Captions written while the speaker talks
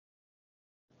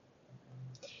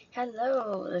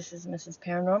Hello, this is Mrs.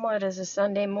 Paranormal. It is a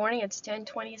Sunday morning. It's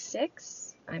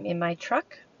 10:26. I'm in my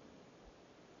truck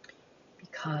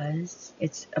because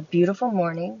it's a beautiful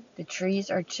morning. The trees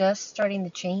are just starting to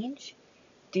change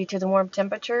due to the warm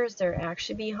temperatures. They're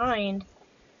actually behind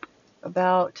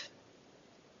about,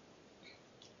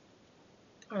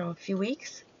 a few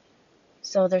weeks.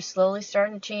 So they're slowly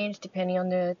starting to change depending on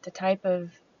the type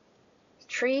of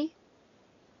tree.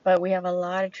 But we have a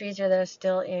lot of trees here that are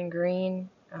still in green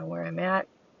where I'm at.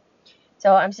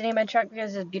 So I'm sitting in my truck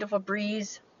because there's a beautiful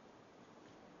breeze.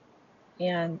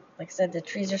 And like I said, the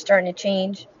trees are starting to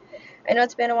change. I know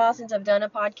it's been a while since I've done a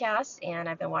podcast, and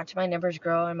I've been watching my numbers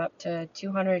grow. I'm up to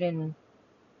 200 and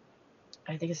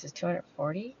I think this is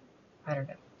 240. I don't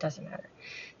know. Doesn't matter.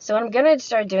 So what I'm going to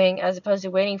start doing, as opposed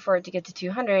to waiting for it to get to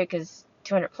 200, because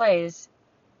 200 plays,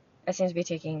 that seems to be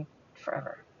taking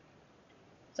forever.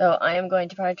 So I am going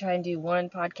to probably try and do one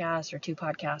podcast or two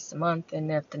podcasts a month, and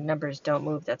if the numbers don't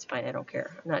move, that's fine. I don't care.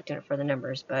 I'm not doing it for the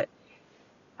numbers, but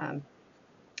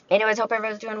anyways, hope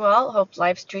everyone's doing well. Hope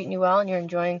life's treating you well, and you're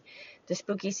enjoying the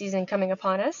spooky season coming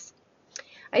upon us.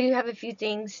 I do have a few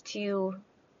things to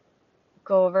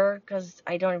go over because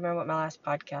I don't remember what my last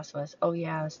podcast was. Oh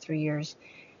yeah, it was 3 years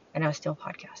and I was still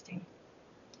podcasting.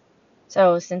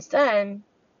 So since then,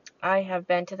 I have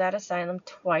been to that asylum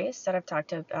twice that I've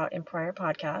talked about in prior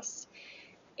podcasts,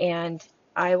 and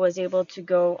I was able to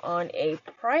go on a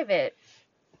private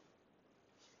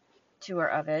tour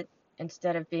of it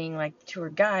instead of being like tour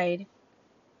guide.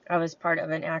 I was part of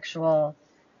an actual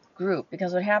group,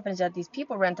 because what happens is that these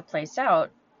people rent the place out,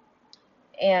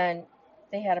 and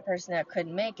they had a person that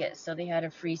couldn't make it, so they had a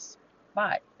free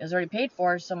spot. It was already paid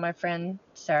for, so my friend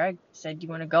Sarah said, "Do you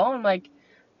want to go?" I'm like,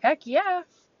 "Heck yeah!"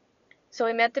 So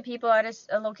we met the people at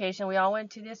a location. We all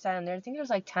went to the asylum there. I think there was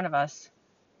like 10 of us,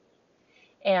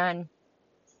 and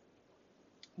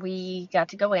we got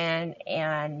to go in,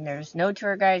 and there's no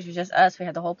tour guides. It was just us. We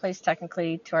had the whole place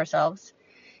technically to ourselves.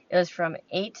 It was from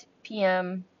 8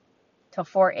 p.m. till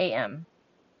 4 a.m.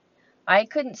 I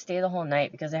couldn't stay the whole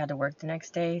night because I had to work the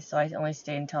next day, so I only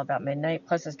stayed until about midnight.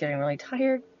 Plus, I was getting really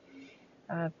tired.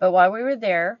 But while we were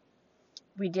there,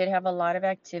 we did have a lot of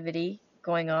activity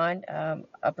going on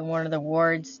up in one of the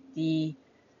wards, the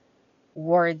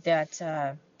ward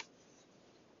that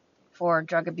for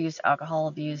drug abuse, alcohol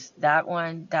abuse. That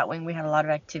wing, we had a lot of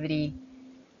activity.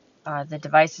 The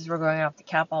devices were going off, the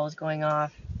cat ball was going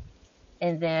off,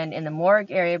 and then in the morgue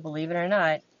area, believe it or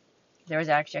not, there was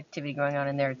actually activity going on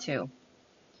in there too.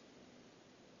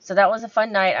 So that was a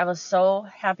fun night. I was so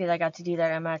happy that I got to do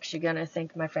that. I'm actually going to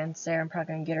thank my friend Sarah. I'm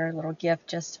probably going to get her a little gift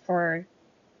just for,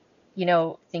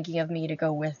 thinking of me to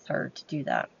go with her to do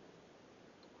that.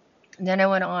 And then I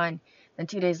went on, and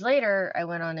 2 days later, I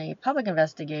went on a public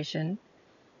investigation.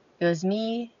 It was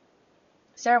me,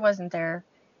 Sarah wasn't there.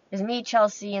 It was me,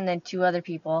 Chelsea, and then 2 other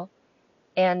people.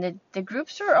 And the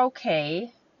groups were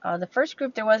okay. The first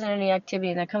group, there wasn't any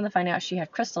activity, and I come to find out she had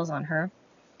crystals on her.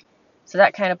 So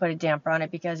that kind of put a damper on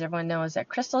it, because everyone knows that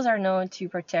crystals are known to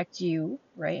protect you,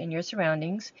 right, and your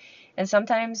surroundings. And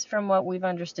sometimes, from what we've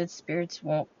understood, spirits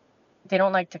they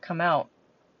don't like to come out.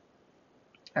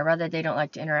 Or rather, they don't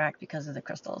like to interact because of the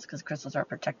crystals, because crystals are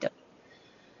protective.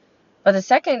 But the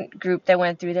second group that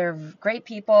went through, they're great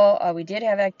people. We did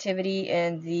have activity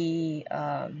in the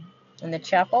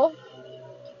chapel.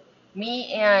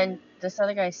 Me and this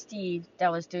other guy, Steve,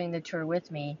 that was doing the tour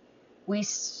with me,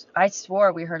 I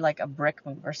swore we heard like a brick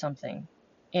move or something.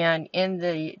 And in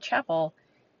the chapel,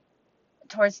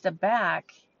 towards the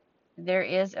back, there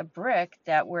is a brick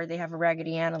where they have a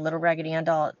little Raggedy Ann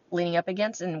doll leaning up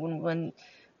against. And when we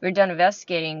were done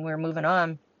investigating, we were moving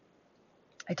on,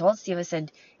 I told Steve, I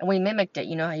said, and we mimicked it.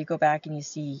 You know how you go back and you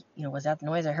see, was that the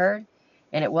noise I heard?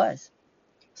 And it was.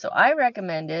 So I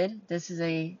recommended, this is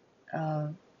a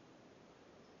Paranormal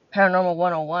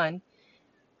 101,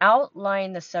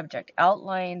 outline the subject,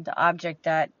 outline the object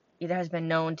that either has been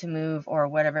known to move or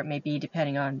whatever it may be,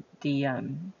 depending on the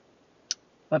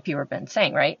what people have been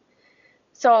saying, right?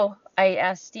 So I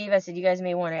asked Steve, I said, you guys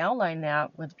may want to outline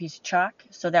that with a piece of chalk,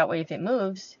 so that way if it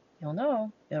moves, you'll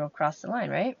know it'll cross the line,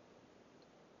 right?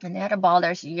 And they had a ball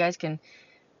there, so you guys can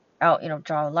draw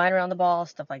a line around the ball,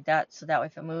 stuff like that, so that way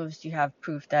if it moves, you have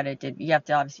proof that it did. You have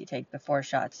to obviously take before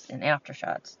shots and after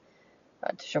shots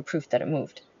to show proof that it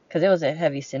moved, because it was a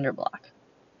heavy cinder block,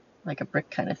 like a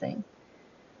brick kind of thing.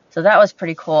 So that was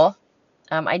pretty cool.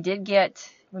 I did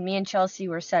get, when me and Chelsea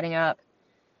were setting up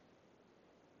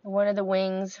one of the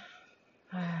wings,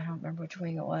 I don't remember which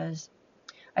wing it was,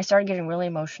 I started getting really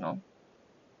emotional.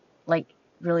 Like,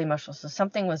 really emotional. So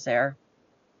something was there.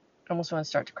 I almost want to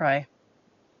start to cry.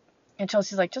 And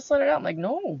Chelsea's like, just let it out. I'm like,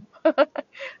 no,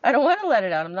 I don't want to let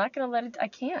it out. I'm not going to let it. I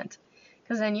can't.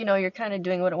 Because then, you're kind of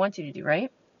doing what it wants you to do,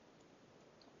 right?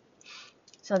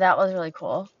 So that was really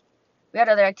cool. We had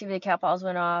other activity. Cat balls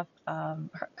went off, a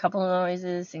couple of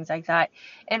noises, things like that.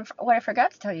 And what I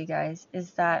forgot to tell you guys is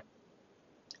that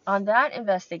on that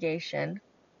investigation,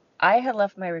 I had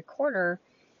left my recorder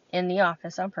in the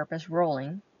office on purpose,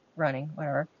 running,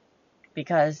 whatever,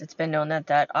 because it's been known that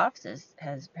that office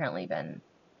has apparently been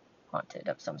haunted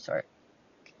of some sort.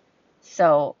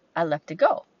 So I left it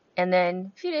go. And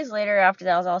then a few days later, after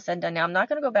that was all said and done, now I'm not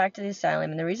going to go back to the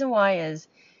asylum. And the reason why is,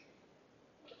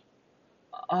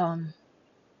 I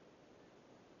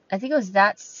think it was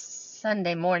that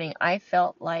Sunday morning, I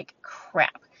felt like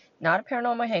crap. Not a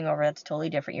paranormal hangover. That's totally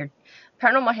different. Your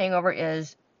paranormal hangover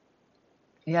is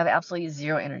you have absolutely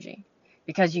zero energy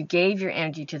because you gave your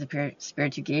energy to the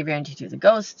spirit, you gave your energy to the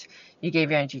ghost, you gave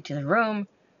your energy to the room.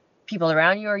 People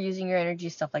around you are using your energy,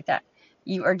 stuff like that.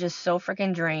 You are just so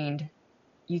freaking drained.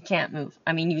 You can't move.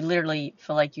 I mean, you literally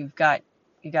feel like you got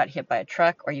hit by a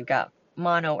truck or you got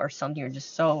mono or something. You're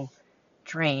just so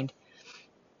drained.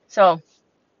 So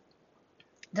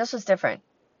this was different.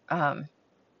 I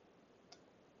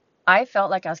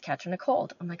felt like I was catching a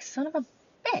cold. I'm like, son of a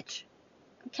bitch.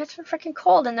 I'm catching a freaking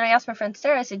cold. And then I asked my friend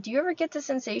Sarah, I said, do you ever get the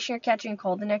sensation you're catching a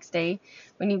cold the next day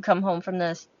when you come home from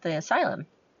the asylum?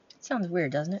 It sounds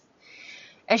weird, doesn't it?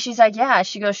 And she's like, yeah.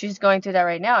 She goes, she's going through that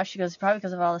right now. She goes, probably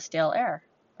because of all the stale air.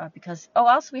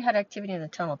 Also we had activity in the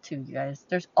tunnel too, you guys.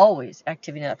 There's always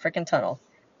activity in that freaking tunnel.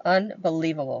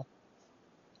 Unbelievable.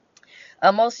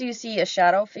 Mostly you see a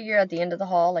shadow figure at the end of the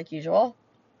hall, like usual.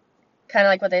 Kind of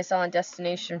like what they saw on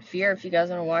Destination Fear. If you guys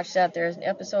want to watch that, there's an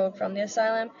episode from the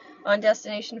asylum on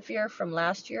Destination Fear from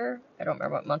last year. I don't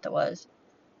remember what month it was,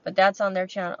 but that's on their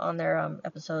channel, on their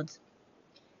episodes.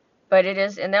 But it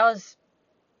is, and that was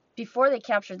before they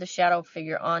captured the shadow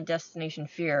figure on Destination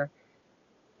Fear.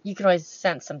 You could always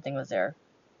sense something was there.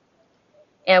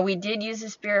 And we did use the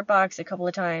spirit box a couple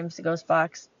of times, the ghost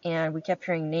box, and we kept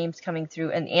hearing names coming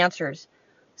through and answers,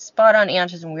 spot on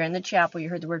answers. When we were in the chapel, you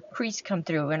heard the word priest come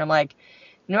through, and I'm like,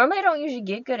 normally I don't usually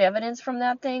get good evidence from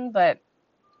that thing, but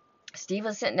Steve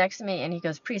was sitting next to me and he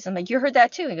goes, priest. I'm like, you heard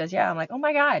that too? He goes, yeah. I'm like, oh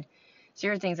my God. So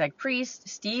you hear things like priest.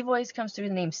 Steve always comes through.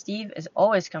 The name Steve is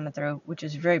always coming through, which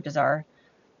is very bizarre.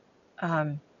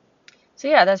 So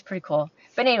yeah, that's pretty cool.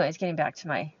 But anyways, getting back to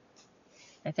my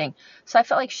thing. So I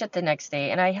felt like shit the next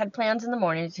day, and I had plans in the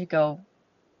morning to go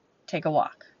take a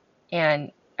walk.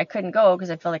 And I couldn't go because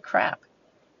I felt like crap.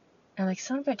 And I'm like,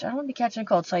 son of a bitch, I don't want to be catching a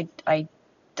cold. So I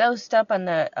dosed up on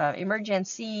the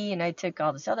Emergen-C, and I took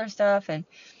all this other stuff. And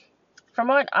from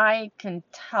what I can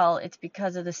tell, it's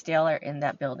because of the stale air in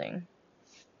that building.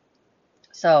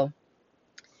 So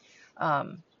I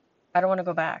don't want to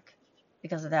go back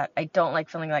because of that. I don't like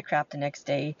feeling like crap the next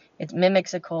day. It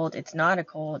mimics a cold. It's not a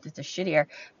cold. It's a shitty air.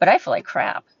 But I feel like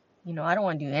crap. I don't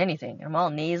want to do anything. I'm all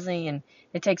nasally, and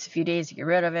it takes a few days to get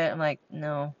rid of it. I'm like,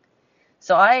 no.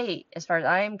 So as far as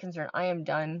I am concerned, I am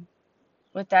done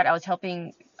with that. I was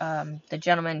helping the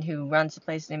gentleman who runs the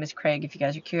place. His name is Craig, if you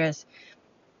guys are curious.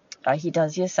 He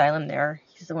does the asylum there.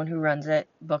 He's the one who runs it,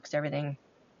 books everything.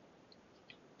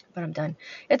 But I'm done.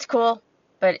 It's cool,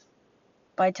 but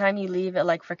by the time you leave at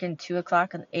like freaking 2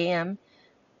 o'clock a.m.,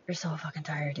 you're so fucking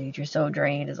tired, dude. You're so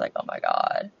drained. It's like, oh my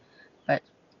God. But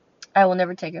I will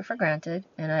never take it for granted,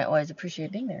 and I always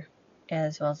appreciate being there,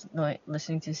 as well as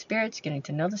listening to the spirits, getting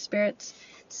to know the spirits,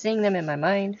 seeing them in my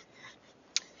mind.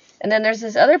 And then there's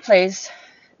this other place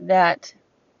that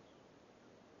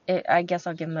I guess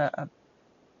I'll give them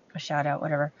a shout out,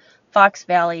 whatever. Fox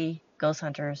Valley Ghost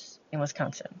Hunters in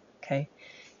Wisconsin. Okay,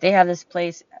 they have this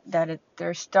place that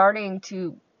they're starting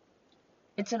to.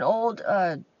 It's an old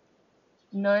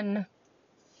nun.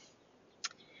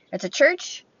 It's a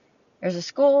church. There's a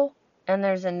school, and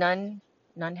there's a nun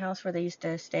house where they used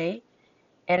to stay,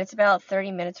 and it's about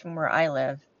 30 minutes from where I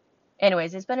live.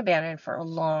 Anyways, it's been abandoned for a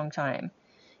long time.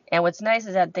 And what's nice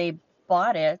is that they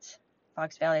bought it,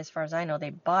 Fox Valley, as far as I know, they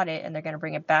bought it, and they're going to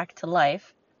bring it back to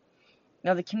life.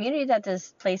 Now, the community that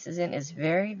this place is in is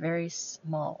very, very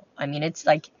small. I mean, it's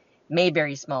like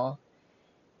Mayberry small.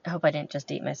 I hope I didn't just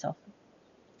date myself.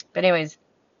 But anyways,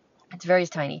 it's very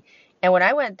tiny. And when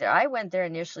I went there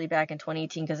initially back in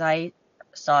 2018 because I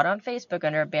saw it on Facebook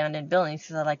under abandoned buildings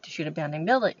because I like to shoot abandoned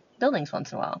buildings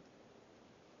once in a while.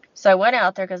 So I went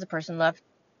out there because the person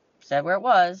said where it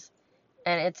was,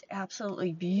 and it's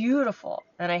absolutely beautiful.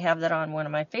 And I have that on one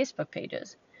of my Facebook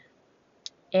pages.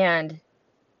 And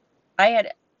I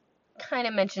had kind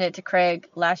of mentioned it to Craig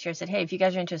last year. I said, hey, if you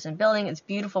guys are interested in building, it's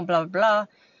beautiful, blah, blah, blah.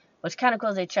 What's kind of cool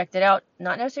is they checked it out.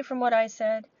 Not necessarily from what I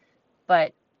said,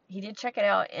 but he did check it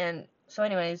out. And So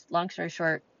anyways, long story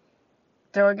short,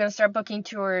 they were going to start booking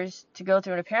tours to go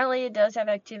through, and apparently it does have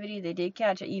activity. They did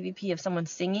catch an EVP of someone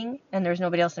singing, and there's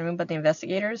nobody else in the room but the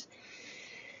investigators.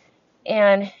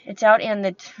 And it's out in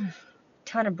the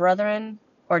town of Brethren,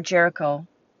 or Jericho.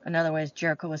 In other words,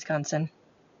 Jericho, Wisconsin.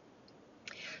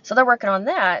 So they're working on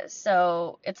that.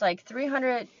 So it's like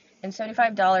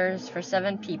 $375 for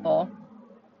 7 people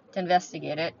to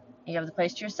investigate it. You have the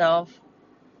place to yourself.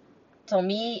 So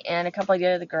me and a couple of the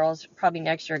other girls probably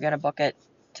next year are going to book it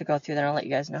to go through there. I'll let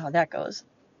you guys know how that goes.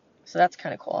 So that's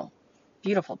kind of cool.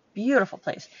 Beautiful, beautiful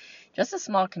place. Just a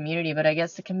small community, but I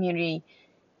guess the community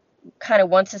kind of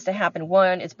wants this to happen.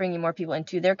 One, it's bringing more people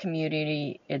into their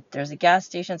community. There's a gas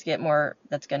station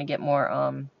that's going to get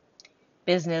more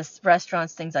business,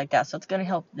 restaurants, things like that. So it's going to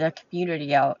help the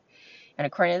community out. And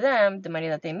according to them, the money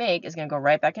that they make is going to go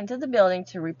right back into the building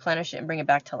to replenish it and bring it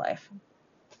back to life.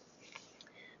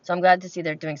 So I'm glad to see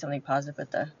they're doing something positive with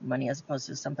the money as opposed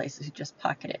to some places who just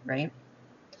pocket it, right?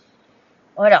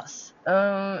 What else?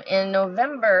 In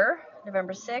November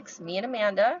 6th, me and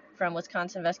Amanda from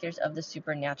Wisconsin Investigators of the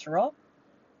Supernatural,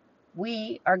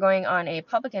 we are going on a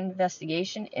public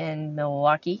investigation in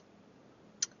Milwaukee.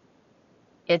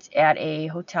 It's at a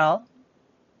hotel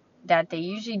that they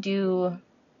usually do.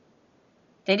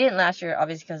 They didn't last year,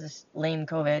 obviously, because of lame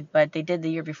COVID, but they did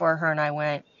the year before her and I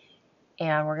went.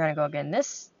 And we're going to go again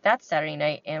that Saturday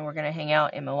night, and we're going to hang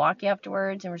out in Milwaukee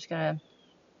afterwards, and we're just going to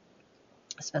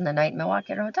spend the night in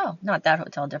Milwaukee at a hotel. Not that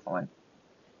hotel, different one.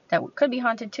 That could be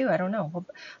haunted too, I don't know.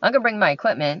 I'm going to bring my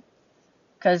equipment,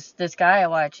 because this guy I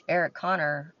watch, Eric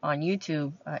Connor, on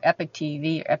YouTube, Epic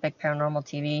TV, Epic Paranormal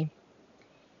TV,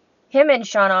 him and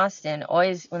Sean Austin,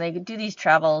 always, when they do these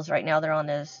travels, right now they're on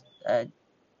this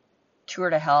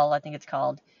Tour to Hell, I think it's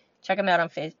called. Check them out on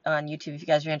YouTube if you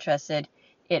guys are interested.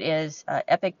 It is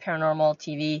Epic Paranormal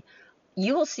TV.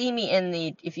 You will see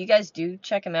me if you guys do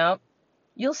check them out,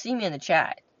 you'll see me in the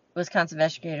chat. Wisconsin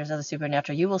Investigators of the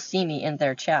Supernatural. You will see me in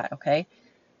their chat, okay?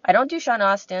 I don't do Sean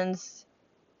Austin's.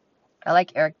 I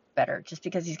like Eric better, just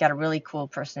because he's got a really cool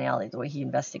personality, the way he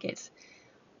investigates.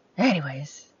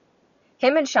 Anyways,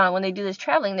 him and Sean, when they do this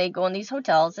traveling, they go in these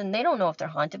hotels, and they don't know if they're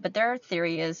haunted, but their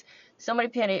theory is so many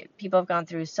people have gone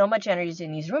through so much energy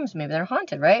in these rooms, maybe they're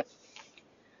haunted, right?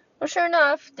 Well, sure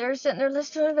enough, they're sitting there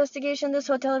listening to an investigation, this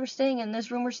hotel we're staying in,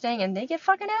 this room we're staying in, they get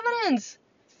fucking evidence.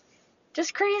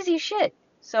 Just crazy shit.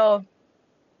 So,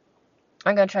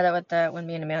 I'm going to try that when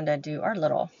me and Amanda do our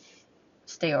little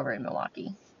stay over in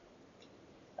Milwaukee.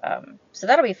 So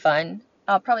that'll be fun.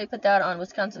 I'll probably put that on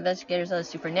Wisconsin Investigators of the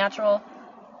Supernatural.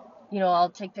 I'll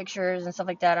take pictures and stuff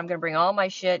like that. I'm going to bring all my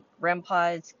shit, REM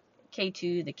pods,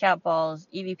 K2, the cat balls,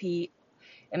 EVP,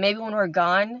 and maybe when we're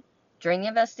gone during the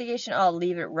investigation, I'll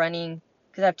leave it running,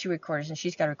 because I have 2 recorders and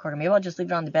she's got a recorder. Maybe I'll just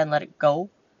leave it on the bed and let it go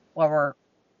while we're,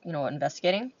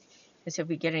 investigating, and see if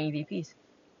we get any EVPs.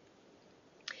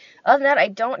 Other than that, I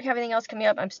don't have anything else coming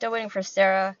up. I'm still waiting for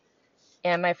Sarah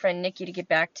and my friend Nikki to get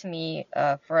back to me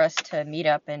for us to meet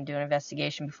up and do an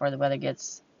investigation before the weather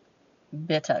gets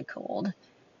bitter cold.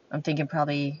 I'm thinking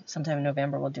probably sometime in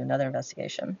November we'll do another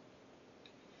investigation.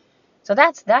 So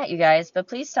that's that, you guys. But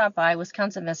please stop by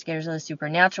Wisconsin Investigators of the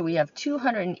Supernatural. We have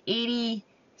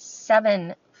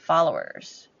 287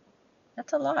 followers.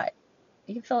 That's a lot.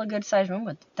 You can fill a good-sized room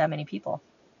with that many people.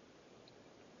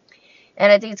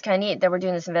 And I think it's kind of neat that we're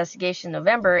doing this investigation in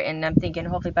November, and I'm thinking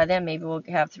hopefully by then maybe we'll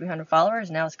have 300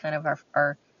 followers. Now it's kind of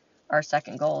our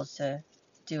second goal is to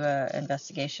do an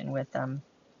investigation with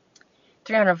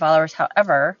 300 followers.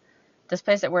 However, this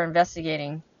place that we're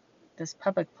investigating, this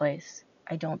public place,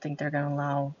 I don't think they're going to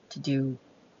allow to do,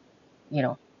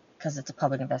 because it's a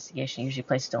public investigation. Usually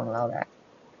places don't allow that.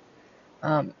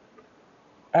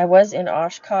 I was in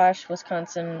Oshkosh,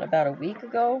 Wisconsin about a week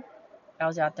ago. I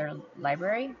was at their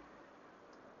library.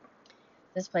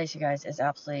 This place, you guys, is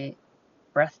absolutely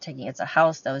breathtaking. It's a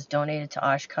house that was donated to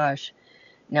Oshkosh.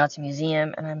 Now it's a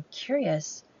museum, and I'm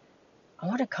curious. I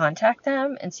want to contact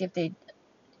them and see if they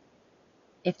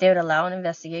would allow an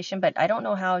investigation, but I don't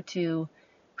know how to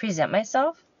present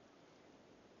myself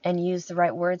and use the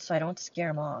right words so I don't scare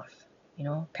them off.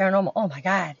 Paranormal. Oh my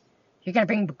God, you're gonna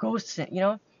bring ghosts in.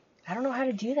 I don't know how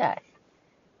to do that.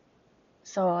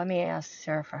 So I may ask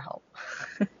Sarah for help.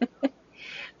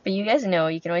 But you guys know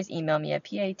you can always email me at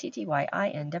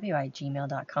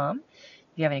pattyinwi@gmail.com. If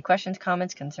you have any questions,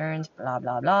 comments, concerns, blah,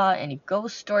 blah, blah, any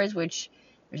ghost stories, which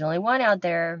there's only one out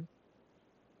there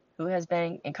who has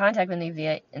been in contact with me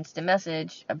via instant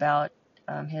message about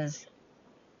his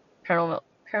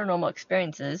paranormal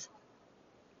experiences.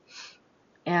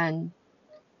 And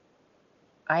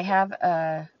I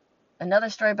have another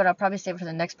story, but I'll probably save it for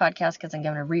the next podcast because I'm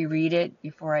going to reread it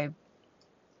before I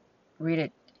read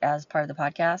it as part of the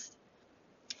podcast.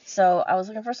 So I was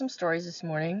looking for some stories this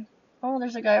morning. Oh,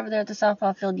 there's a guy over there at the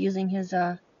softball field using his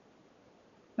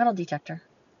metal detector.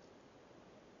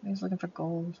 He's looking for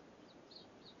gold.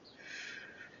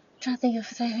 I'm trying to think if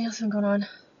there's anything else going on.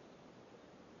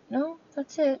 No,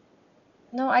 that's it.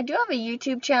 No, I do have a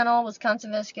YouTube channel, Wisconsin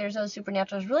Investigators of the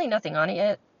Supernatural. There's really nothing on it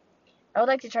yet. I would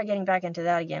like to try getting back into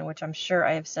that again, which I'm sure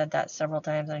I have said that several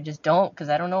times, and I just don't, because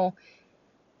I don't know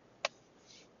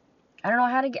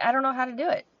how to do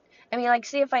it. I mean, like,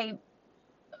 say if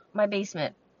my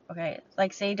basement, okay,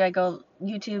 like, say, do I go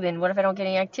YouTube, and what if I don't get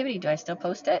any activity? Do I still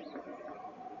post it?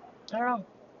 I don't know.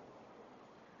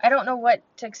 I don't know what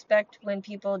to expect when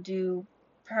people do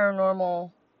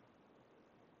paranormal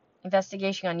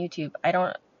investigation on YouTube. I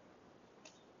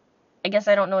guess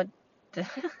I don't know what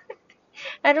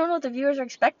I don't know what the viewers are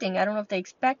expecting. I don't know if they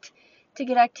expect to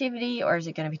get activity, or is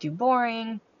it going to be too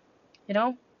boring, you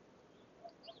know?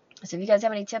 So if you guys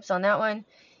have any tips on that one,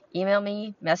 email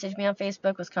me, message me on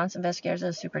Facebook, Wisconsin Investigators of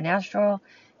the Supernatural.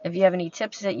 If you have any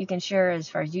tips that you can share as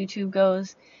far as YouTube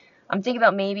goes. I'm thinking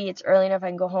about maybe it's early enough I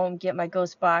can go home, get my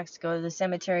ghost box, go to the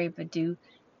cemetery, but do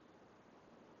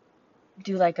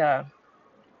like a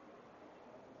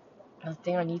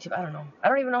thing on YouTube. I don't know. I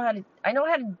don't even know how to. I know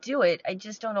how to do it. I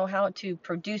just don't know how to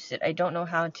produce it. I don't know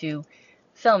how to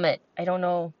film it. I don't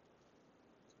know.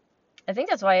 I think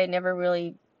that's why I never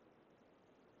really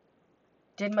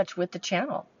did much with the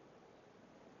channel.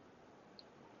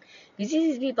 You see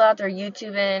these people out there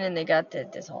YouTubing, and they got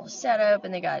this whole setup,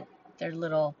 and they got their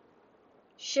little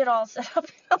shit all set up.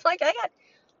 I'm like, I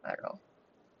don't know.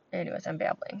 Anyways, I'm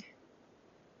babbling.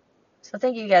 So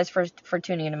thank you guys for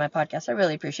tuning into my podcast. I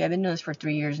really appreciate it. I've been doing this for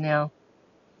 3 years now.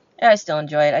 And I still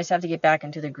enjoy it. I just have to get back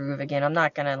into the groove again. I'm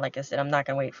not going to, like I said, I'm not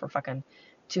going to wait for fucking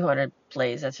 200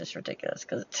 plays. That's just ridiculous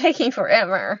because it's taking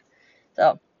forever.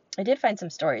 So I did find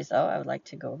some stories, though, I would like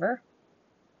to go over.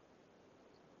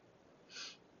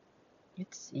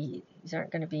 Let's see. These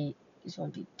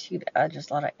won't be too bad.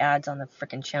 Just a lot of ads on the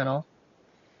freaking channel.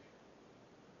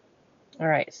 All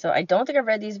right. So I don't think I've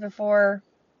read these before.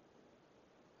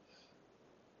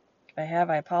 If I have,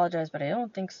 I apologize, but I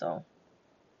don't think so.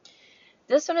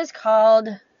 This one is called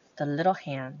The Little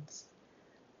Hands.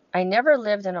 I never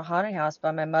lived in a haunted house,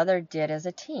 but my mother did as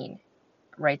a teen,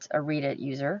 writes a Reddit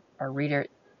user, or Reddit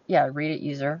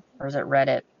user, or is it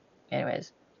Reddit?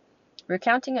 Anyways,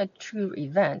 recounting a true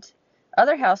event,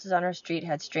 other houses on her street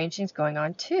had strange things going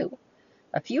on too.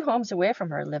 A few homes away from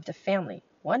her lived a family.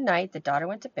 One night, the daughter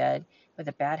went to bed with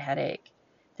a bad headache.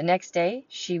 The next day,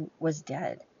 she was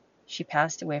dead. She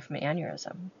passed away from an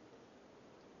aneurysm.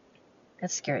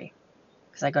 That's scary,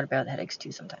 because I go to bed with headaches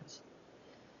too sometimes.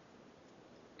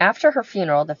 After her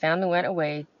funeral, the family went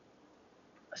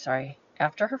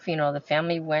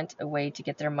away to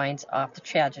get their minds off the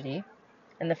tragedy,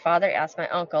 and the father asked my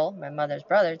uncle, my mother's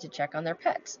brother, to check on their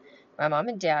pets. My mom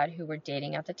and dad, who were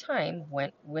dating at the time,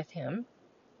 went with him.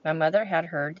 My mother had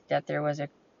heard that there was a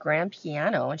grand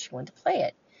piano and she wanted to play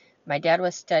it. My dad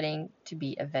was studying to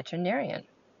be a veterinarian.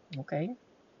 Okay.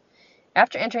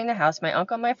 After entering the house, my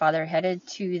uncle and my father headed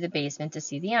to the basement to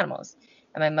see the animals,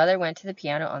 and my mother went to the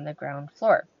piano on the ground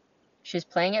floor. She was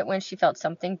playing it when she felt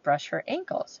something brush her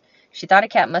ankles. She thought a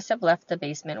cat must have left the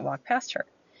basement and walked past her.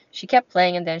 She kept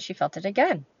playing, and then she felt it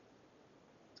again.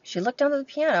 She looked under the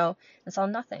piano and saw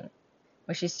nothing.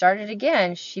 When she started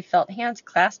again, she felt hands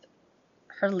clasp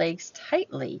her legs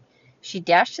tightly. She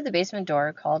dashed to the basement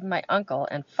door, called my uncle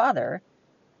and father,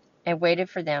 and waited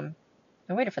for them.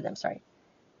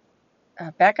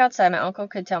 Back outside, my uncle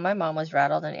could tell my mom was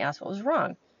rattled and asked what was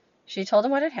wrong. She told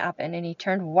him what had happened, and he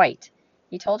turned white.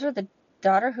 He told her the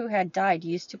daughter who had died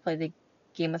used to play the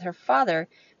game with her father.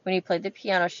 When he played the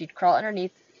piano, she'd crawl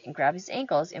underneath and grab his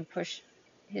ankles and push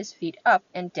his feet up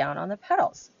and down on the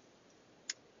pedals.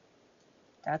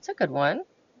 That's a good one.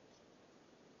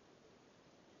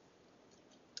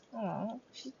 Oh,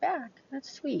 she's back.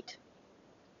 That's sweet.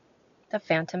 The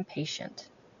Phantom Patient.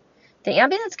 The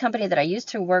ambulance company that I used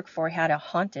to work for had a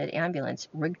haunted ambulance,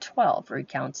 Rig 12,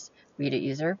 recounts Reddit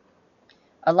user.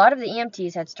 A lot of the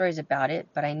EMTs had stories about it,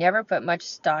 but I never put much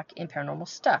stock in paranormal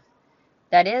stuff.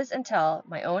 That is until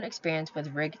my own experience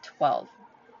with Rig 12.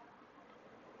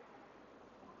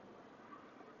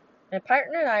 My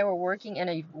partner and I were working in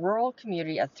a rural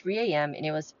community at 3 a.m. and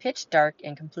it was pitch dark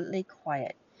and completely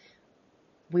quiet.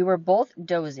 We were both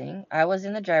dozing. I was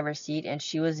in the driver's seat and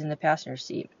she was in the passenger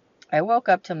seat. I woke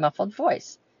up to a muffled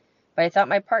voice, but I thought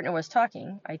my partner was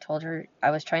talking. I told her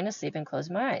I was trying to sleep and closed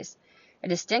my eyes. I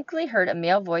distinctly heard a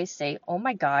male voice say, "Oh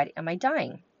my God, am I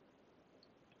dying?"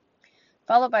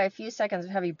 Followed by a few seconds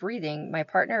of heavy breathing, my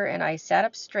partner and I sat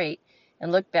up straight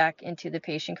and looked back into the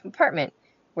patient compartment,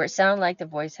 where it sounded like the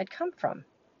voice had come from.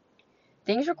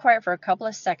 Things were quiet for a couple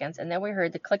of seconds, and then we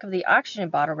heard the click of the oxygen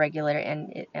bottle regulator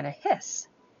and a hiss,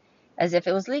 as if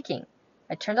it was leaking.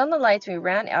 I turned on the lights and we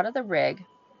ran out of the rig.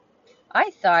 I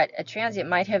thought a transient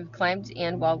might have climbed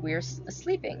in while we were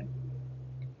sleeping.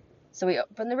 So we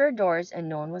opened the rear doors and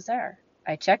no one was there.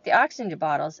 I checked the oxygen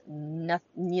bottles.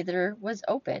 Neither was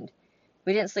opened.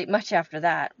 We didn't sleep much after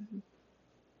that.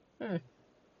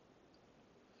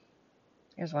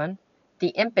 Here's one. The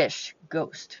impish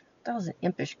ghost. That was an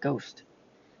impish ghost.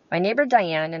 My neighbor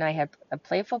Diane and I had a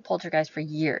playful poltergeist for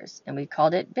years, and we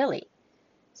called it Billy.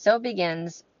 So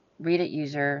begins Reddit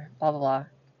user blah blah blah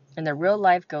and the real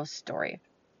life ghost story.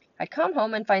 I'd come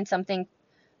home and find something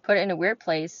put in a weird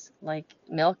place, like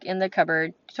milk in the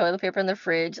cupboard, toilet paper in the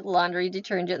fridge, laundry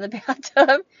detergent in the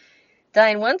bathtub.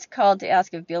 Diane once called to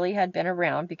ask if Billy had been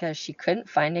around because she couldn't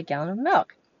find a gallon of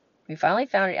milk. We finally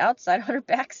found it outside on her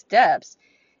back steps.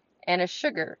 And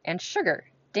sugar.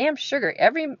 Damn sugar.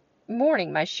 Every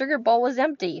morning my sugar bowl was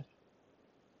empty.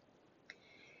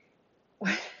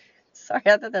 Sorry,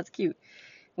 I thought that's cute.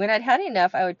 When I'd had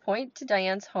enough, I would point to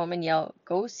Diane's home and yell,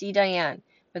 "Go see Diane."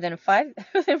 Within 5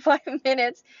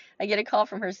 minutes, I get a call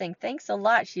from her saying, "Thanks a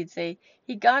lot," she'd say.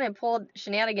 He'd gone and pulled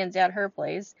shenanigans at her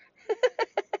place.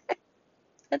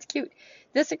 That's cute.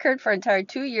 This occurred for an entire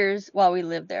 2 years while we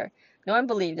lived there. No one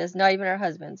believed us, not even our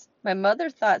husbands. My mother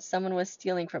thought someone was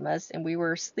stealing from us and we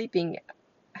were sleeping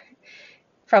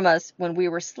when we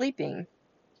were sleeping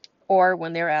or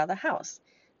when they were out of the house.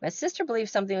 My sister believed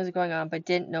something was going on but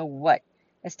didn't know what.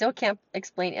 I still can't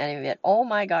explain any of it. Oh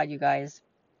my God, you guys.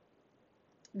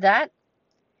 That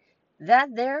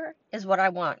there is what I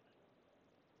want.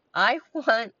 I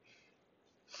would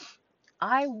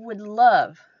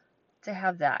love to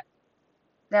have that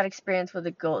experience with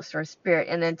a ghost or a spirit,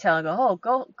 and then tell them, "Oh,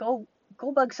 go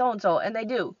bug so and so," and they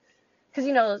do, because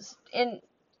in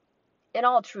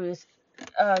all truth,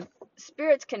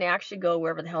 spirits can actually go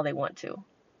wherever the hell they want to.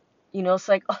 It's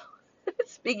like, oh,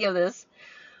 speaking of this,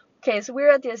 okay, so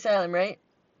we're at the asylum, right?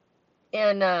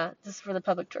 And this is for the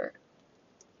public tour.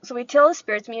 So we tell the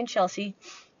spirits, me and Chelsea.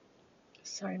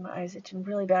 Sorry, my eyes itching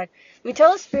really bad. We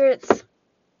tell the spirits,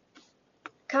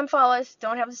 "Come follow us.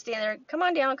 Don't have to stand there. Come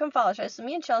on down. Come follow us." Right? So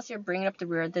me and Chelsea are bringing up the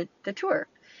rear of the tour.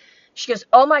 She goes,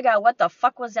 "Oh my God, what the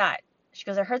fuck was that?" She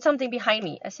goes, "I heard something behind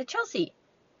me." I said, "Chelsea,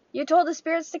 you told the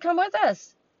spirits to come with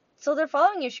us, so they're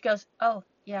following you." She goes, "Oh,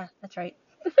 yeah, that's right."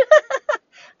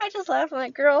 I just laughed. I'm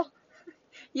like, "Girl,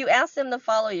 you asked them to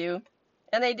follow you,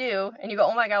 and they do, and you go,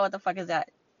 'Oh my God, what the fuck is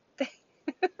that?'"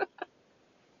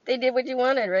 They did what you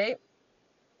wanted, right?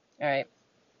 All right.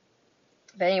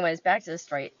 But anyways, back to the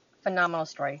story. Phenomenal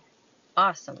story.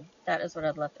 Awesome. That is what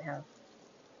I'd love to have.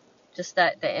 Just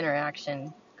the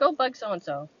interaction. Go bug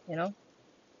so-and-so,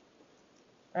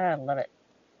 I love it.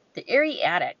 The Eerie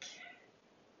Attic.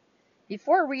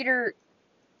 Before reader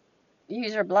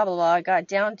user blah blah blah got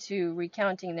down to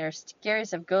recounting their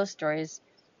scariest of ghost stories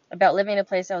about living in a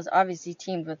place that was obviously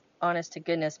teamed with honest to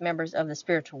goodness members of the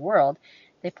spiritual world,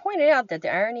 they pointed out that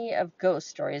the irony of ghost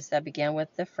stories that began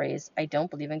with the phrase, "I don't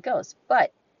believe in ghosts."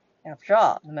 But after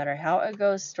all, no matter how a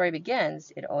ghost story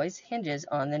begins, it always hinges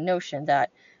on the notion that,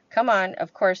 come on,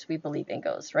 of course we believe in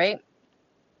ghosts, right?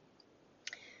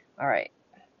 All right.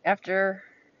 Here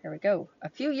we go. A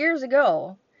few years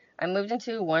ago, I moved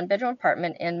into a one-bedroom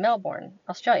apartment in Melbourne,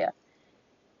 Australia.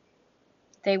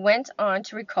 They went on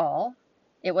to recall,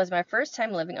 it was my first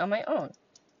time living on my own.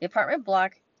 The apartment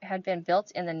block had been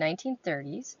built in the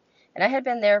 1930s, and I had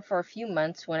been there for a few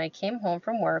months when I came home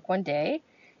from work one day,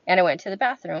 and I went to the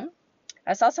bathroom.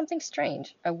 I saw something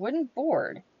strange, a wooden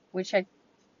board which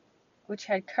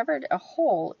had covered a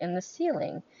hole in the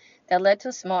ceiling that led to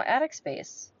a small attic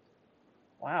space.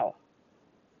 Wow.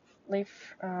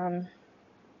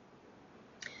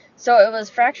 So it was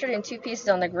fractured in two pieces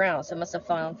on the ground, so it must have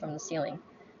fallen from the ceiling.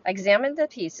 I examined the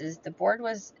pieces. The board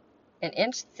was an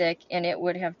inch thick, and it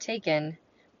would have taken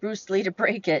Bruce Lee to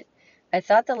break it. I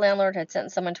thought the landlord had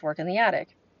sent someone to work in the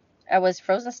attic. I was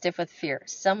frozen stiff with fear.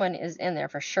 Someone is in there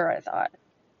for sure, I thought.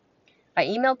 I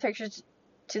emailed pictures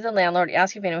to the landlord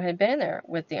asking if anyone had been in there,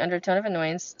 with the undertone of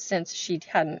annoyance since she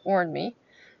hadn't warned me.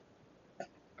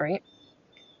 Right?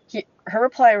 Her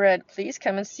reply read, "Please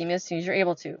come and see me as soon as you're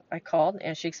able to." I called,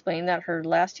 and she explained that her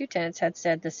last two tenants had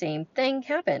said the same thing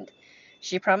happened.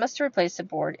 She promised to replace the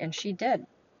board, and she did.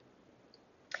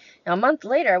 Now, a month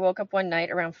later, I woke up one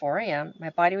night around 4 a.m. My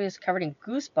body was covered in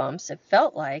goosebumps. It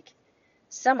felt like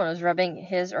someone was rubbing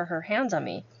his or her hands on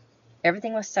me.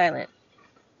 Everything was silent.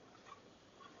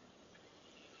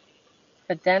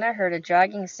 But then I heard a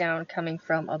dragging sound coming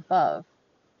from above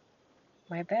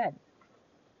my bed.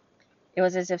 It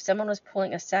was as if someone was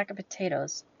pulling a sack of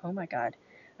potatoes. Oh my God.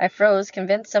 I froze,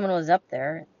 convinced someone was up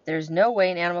there. There's no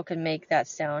way an animal could make that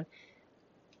sound.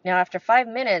 Now, after 5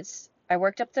 minutes, I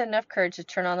worked up enough courage to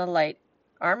turn on the light,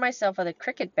 arm myself with a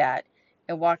cricket bat,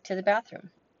 and walk to the bathroom.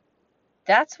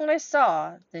 That's when I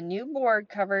saw the new board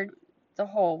covered the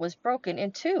hole was broken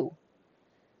in two.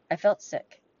 I felt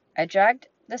sick. I dragged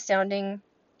the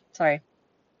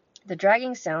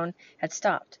dragging sound had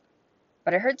stopped,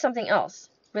 but I heard something else,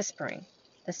 whispering.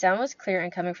 The sound was clear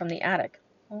and coming from the attic.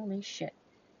 Holy shit.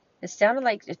 It sounded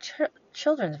like a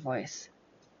children's voice.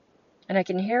 And I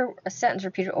can hear a sentence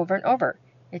repeated over and over.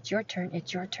 It's your turn,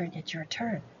 it's your turn, it's your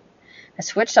turn. I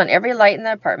switched on every light in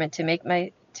the apartment to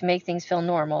make things feel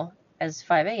normal as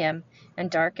 5 a.m. and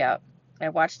dark out. I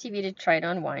watched TV to try to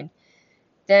unwind.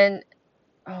 Then,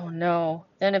 oh no,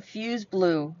 then a fuse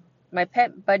blew. My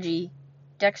pet budgie,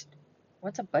 Dexter,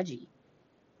 what's a budgie?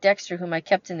 Dexter, whom I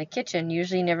kept in the kitchen,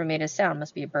 usually never made a sound,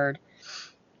 must be a bird.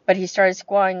 But he started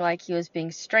squawking like he was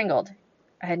being strangled.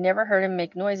 I had never heard him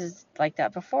make noises like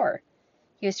that before.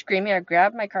 He was screaming. I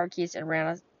grabbed my car keys and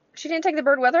ran. She didn't take the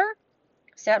bird with her?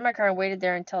 Sat in my car and waited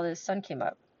there until the sun came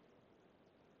up.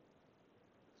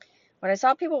 When I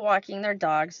saw people walking their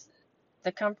dogs,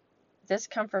 this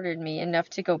comforted me enough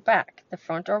to go back. The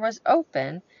front door was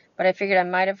open, but I figured I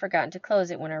might have forgotten to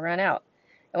close it when I ran out.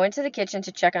 I went to the kitchen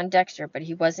to check on Dexter, but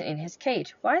he wasn't in his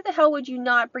cage. Why the hell would you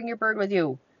not bring your bird with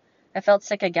you? I felt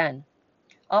sick again.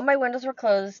 All my windows were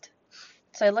closed,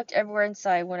 so I looked everywhere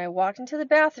inside. When I walked into the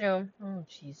bathroom, oh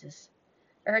Jesus,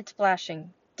 I heard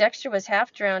splashing. Dexter was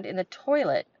half drowned in the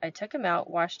toilet. I took him out,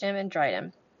 washed him, and dried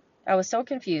him. I was so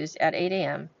confused at 8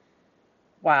 a.m.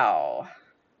 Wow.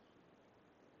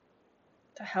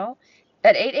 The hell?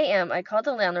 At 8 a.m., I called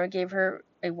the landlord, gave her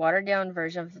a watered-down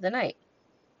version of the night.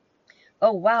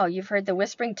 Oh, wow, you've heard the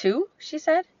whispering too? She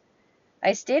said.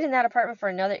 I stayed in that apartment for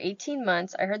another 18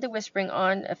 months. I heard the whispering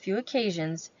on a few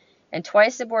occasions, and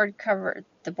twice the board covering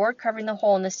the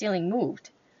hole in the ceiling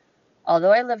moved.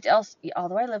 Although I live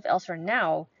elsewhere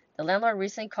now, the landlord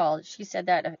recently called. She said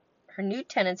that her new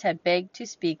tenants had begged to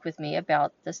speak with me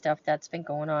about the stuff that's been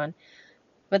going on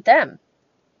with them.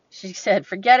 She said,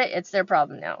 forget it, it's their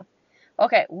problem now.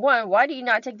 Okay, 1, why do you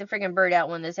not take the friggin' bird out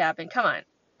when this happened? Come on.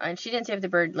 And she didn't say if the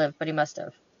bird lived, but he must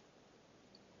have.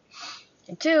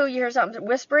 And 2, you hear something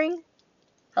whispering?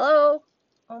 Hello?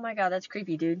 Oh my God, that's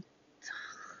creepy, dude.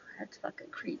 That's fucking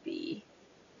creepy.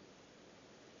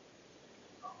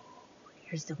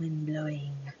 Here's the wind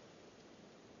blowing.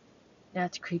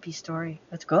 That's a creepy story.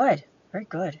 That's good. Very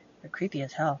good. But creepy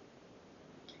as hell.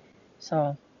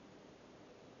 So,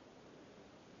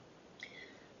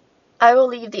 I will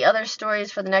leave the other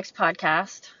stories for the next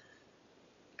podcast,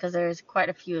 because there's quite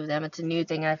a few of them. It's a new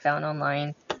thing I found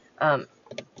online.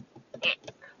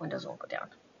 Windows won't go down.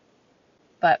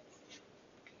 But,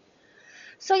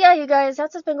 so yeah, you guys,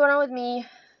 that's what's been going on with me.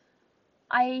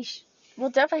 I will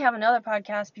definitely have another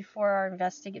podcast before our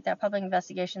that public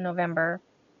investigation in November.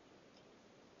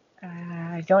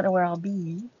 I don't know where I'll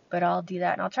be, but I'll do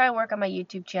that. And I'll try and work on my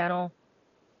YouTube channel.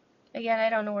 Again, I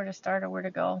don't know where to start or where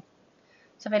to go.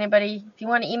 So if you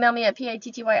want to email me at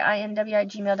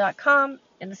pattyinwi@gmail.com,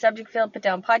 in the subject field, put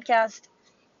down podcast,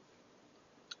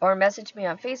 or message me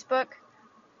on Facebook.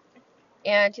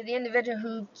 And to the individual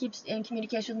who keeps in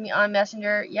communication with me on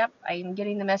Messenger, yep, I'm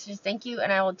getting the message. Thank you,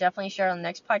 and I will definitely share it on the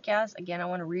next podcast. Again, I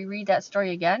want to reread that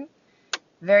story again.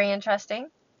 Very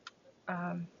interesting.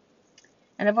 And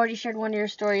I've already shared one of your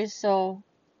stories, so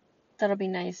that'll be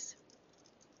nice.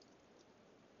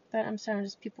 But I'm sorry,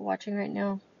 there's people watching right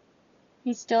now.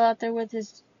 He's still out there with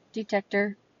his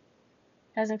detector.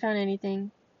 Hasn't found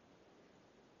anything.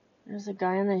 There's a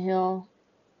guy on the hill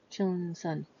chilling in the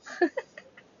sun.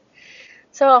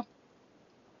 So, alright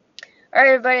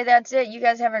everybody, that's it. You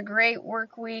guys have a great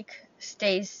work week.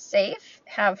 Stay safe.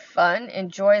 Have fun.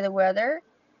 Enjoy the weather.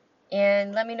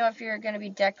 And let me know if you're going to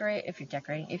be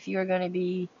if you're going to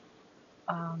be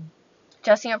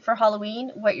dressing up for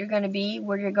Halloween, what you're going to be,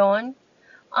 where you're going.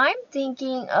 I'm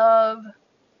thinking of,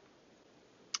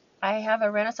 I have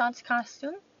a Renaissance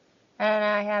costume, and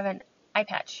I have an eye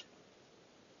patch.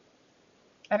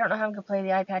 I don't know how I'm going to play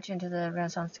the eye patch into the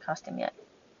Renaissance costume yet.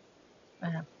 I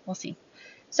don't know. We'll see.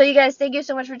 So you guys, thank you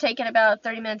so much for taking about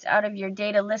 30 minutes out of your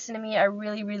day to listen to me. I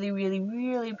really, really, really,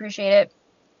 really appreciate it.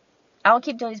 I'll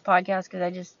keep doing these podcasts because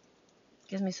it just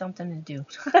gives me something to do.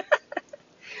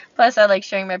 Plus, I like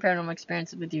sharing my paranormal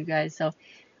experiences with you guys. So,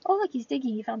 oh look, he's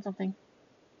digging. He found something.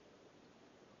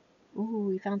 Ooh,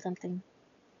 he found something.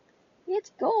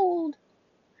 It's gold.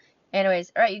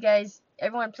 Anyways, all right, you guys.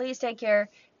 Everyone, please take care.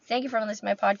 Thank you for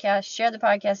listening to my podcast. Share the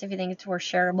podcast if you think it's worth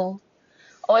shareable.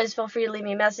 Always feel free to leave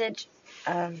me a message.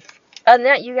 Other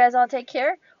than that, you guys all take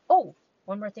care. Oh,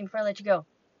 one more thing before I let you go.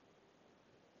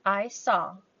 I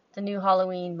saw the new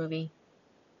Halloween movie,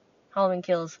 Halloween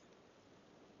Kills.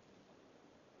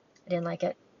 I didn't like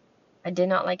it. I did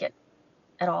not like it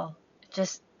at all.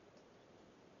 Just,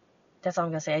 that's all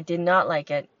I'm going to say. I did not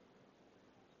like it.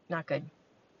 Not good.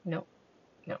 No.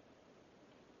 No.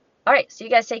 All right, so you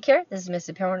guys take care. This is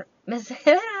Mrs.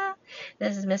 Paranormal.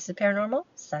 This is Mrs. Paranormal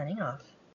signing off.